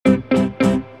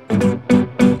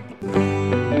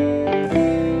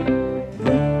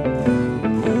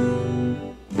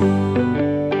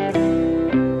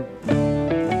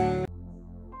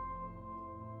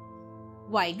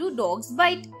Why do dogs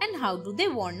bite and how do they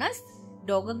warn us?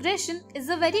 Dog aggression is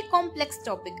a very complex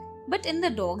topic, but in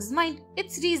the dog's mind,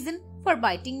 its reason for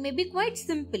biting may be quite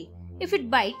simple. If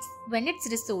it bites when its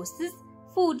resources,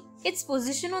 food, its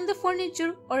position on the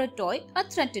furniture or a toy are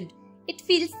threatened, it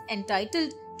feels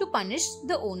entitled to punish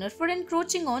the owner for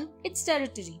encroaching on its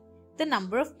territory. The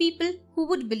number of people who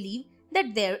would believe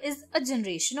that there is a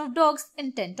generation of dogs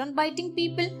intent on biting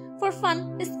people for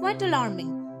fun is quite alarming.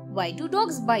 Why do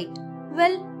dogs bite?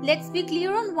 Well, let's be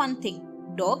clear on one thing.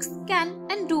 Dogs can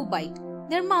and do bite.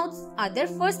 Their mouths are their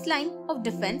first line of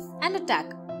defense and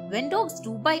attack. When dogs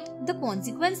do bite, the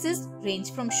consequences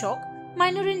range from shock,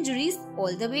 minor injuries,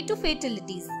 all the way to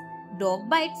fatalities. Dog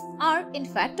bites are in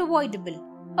fact avoidable.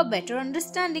 A better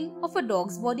understanding of a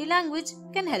dog's body language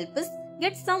can help us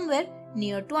get somewhere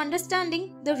near to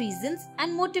understanding the reasons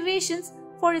and motivations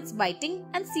for its biting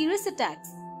and serious attacks.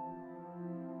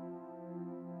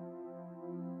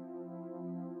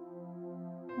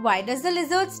 Why does the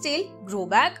lizard's tail grow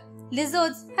back?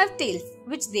 Lizards have tails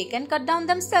which they can cut down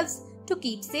themselves to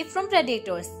keep safe from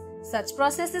predators. Such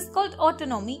process is called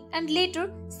autonomy, and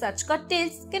later such cut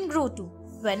tails can grow too.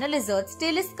 When a lizard's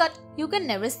tail is cut, you can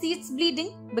never see its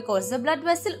bleeding because the blood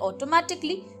vessel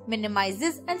automatically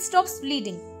minimizes and stops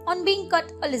bleeding. On being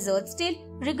cut, a lizard's tail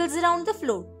wriggles around the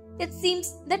floor. It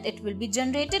seems that it will be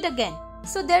generated again,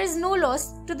 so there is no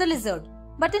loss to the lizard.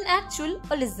 But in actual,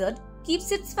 a lizard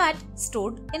keeps its fat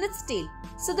stored in its tail,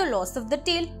 so the loss of the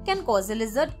tail can cause a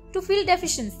lizard to feel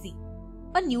deficiency.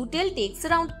 A new tail takes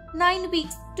around 9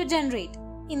 weeks to generate.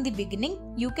 In the beginning,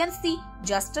 you can see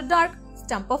just a dark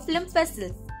stump of lymph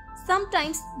vessels.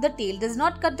 Sometimes the tail does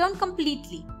not cut down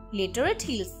completely. Later it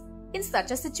heals. In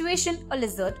such a situation, a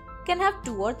lizard can have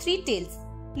 2 or 3 tails.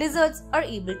 Lizards are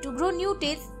able to grow new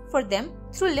tails for them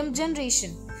through limb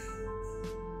generation.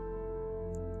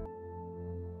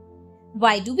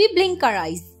 Why do we blink our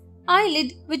eyes?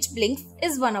 Eyelid which blinks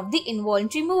is one of the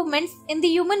involuntary movements in the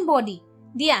human body.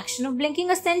 The action of blinking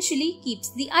essentially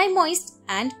keeps the eye moist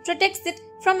and protects it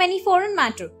from any foreign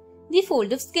matter. The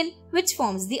fold of skin which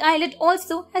forms the eyelid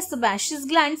also has sebaceous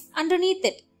glands underneath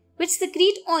it, which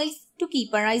secrete oils to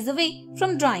keep our eyes away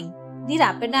from drying. The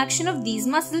rapid action of these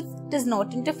muscles does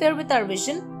not interfere with our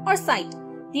vision or sight.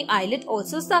 The eyelid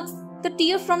also sucks the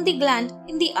tear from the gland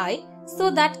in the eye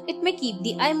so that it may keep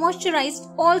the eye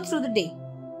moisturized all through the day.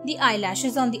 The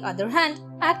eyelashes, on the other hand,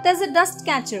 act as a dust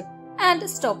catcher and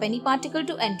stop any particle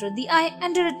to enter the eye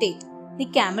and irritate. The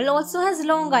camel also has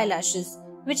long eyelashes,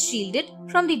 which shield it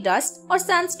from the dust or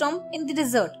sandstorm in the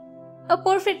desert. A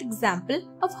perfect example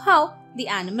of how the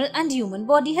animal and human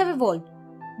body have evolved.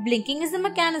 Blinking is a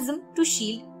mechanism to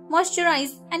shield,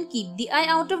 moisturize, and keep the eye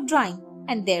out of drying,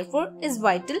 and therefore is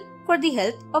vital for the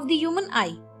health of the human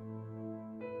eye.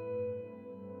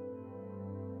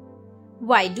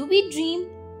 Why do we dream?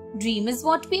 Dream is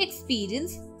what we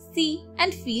experience, see,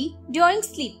 and feel during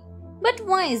sleep. But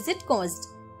why is it caused?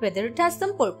 Whether it has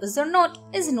some purpose or not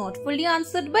is not fully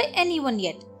answered by anyone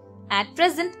yet. At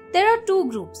present, there are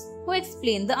 2 groups who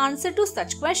explain the answer to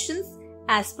such questions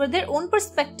as per their own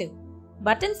perspective.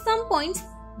 But in some points,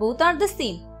 both are the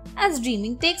same, as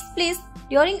dreaming takes place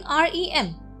during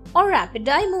REM or rapid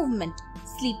eye movement,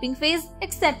 sleeping phase,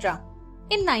 etc.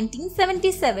 In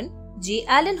 1977, J.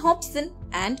 Allen Hobson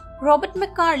and Robert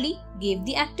McCarley gave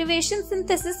the activation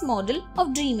synthesis model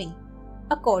of dreaming.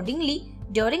 Accordingly,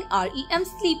 during REM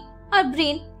sleep, our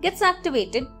brain gets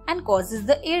activated and causes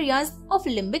the areas of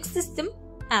limbic system,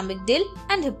 amygdala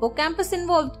and hippocampus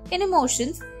involved in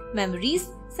emotions, memories,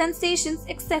 sensations,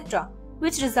 etc.,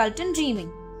 which result in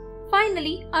dreaming.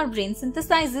 Finally, our brain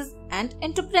synthesizes and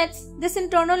interprets this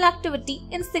internal activity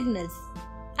in signals.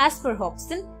 As per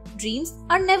Hobson, dreams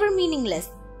are never meaningless,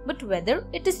 but whether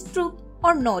it is truth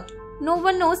or not, no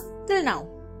one knows till now.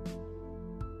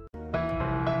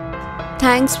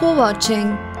 Thanks for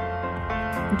watching.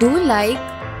 Do like,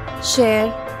 share,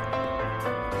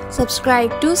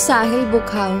 subscribe to Sahil Book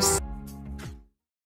House.